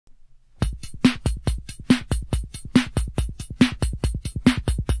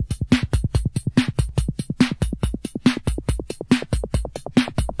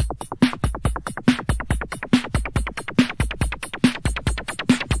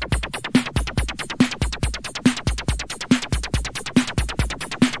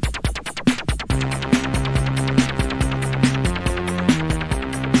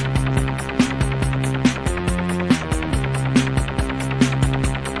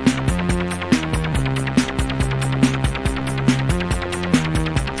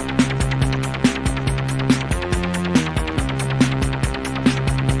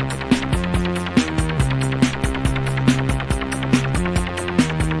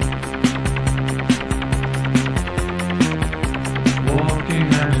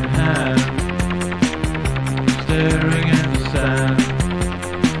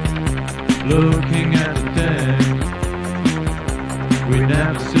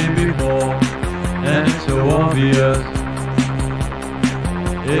before, and it's so obvious.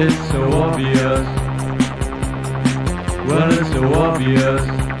 It's so obvious. Well, it's so obvious.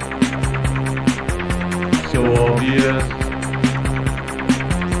 So obvious.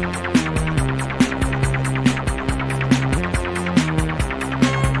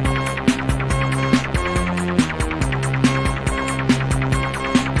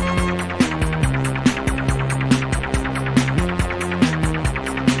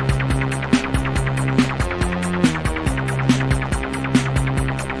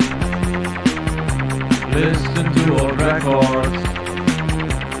 Listen to old records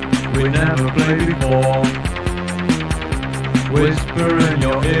we never played before. Whisper in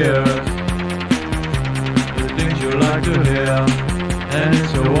your ears the things you like to hear, and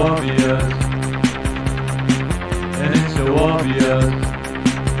it's so obvious. And it's so obvious.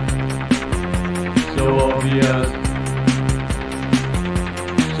 So obvious.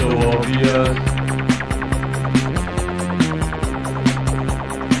 So obvious.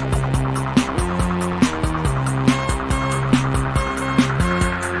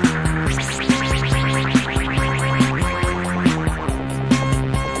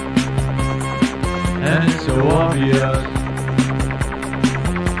 And it's so obvious.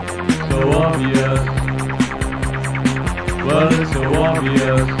 So obvious. Well, it's so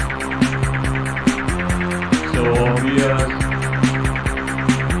obvious. So obvious.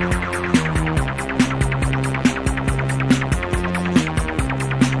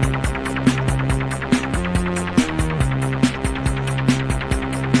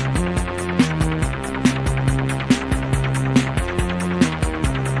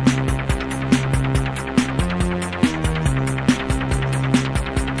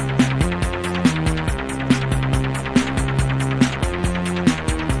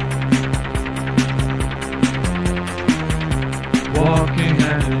 Walking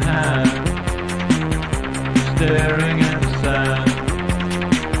hand in hand, staring at the sand,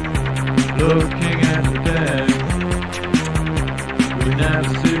 looking at the things we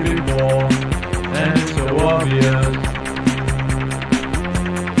never seen before, and it's so obvious.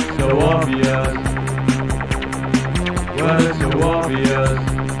 So obvious. Well, it's so obvious.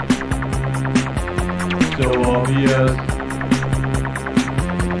 So obvious.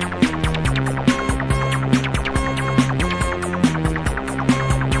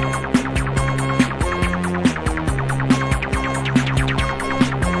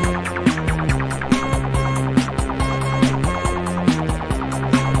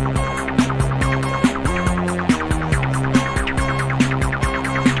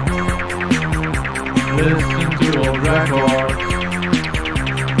 Listen to old records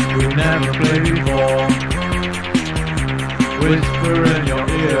we never played before. Whisper in your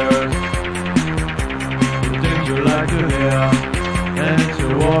ears the things you like to hear, and it's so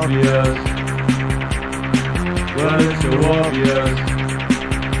obvious. Well, it's so obvious.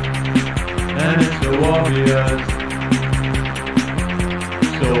 And it's so obvious.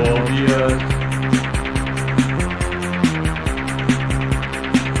 So obvious.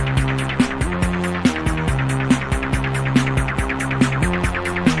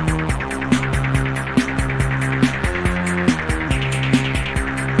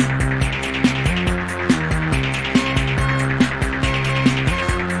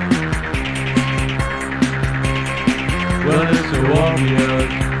 Well, it's so obvious.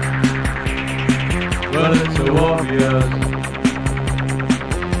 Well, it's so obvious.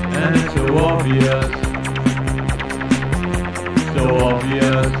 And it's so obvious. So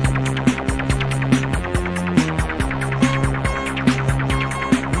obvious.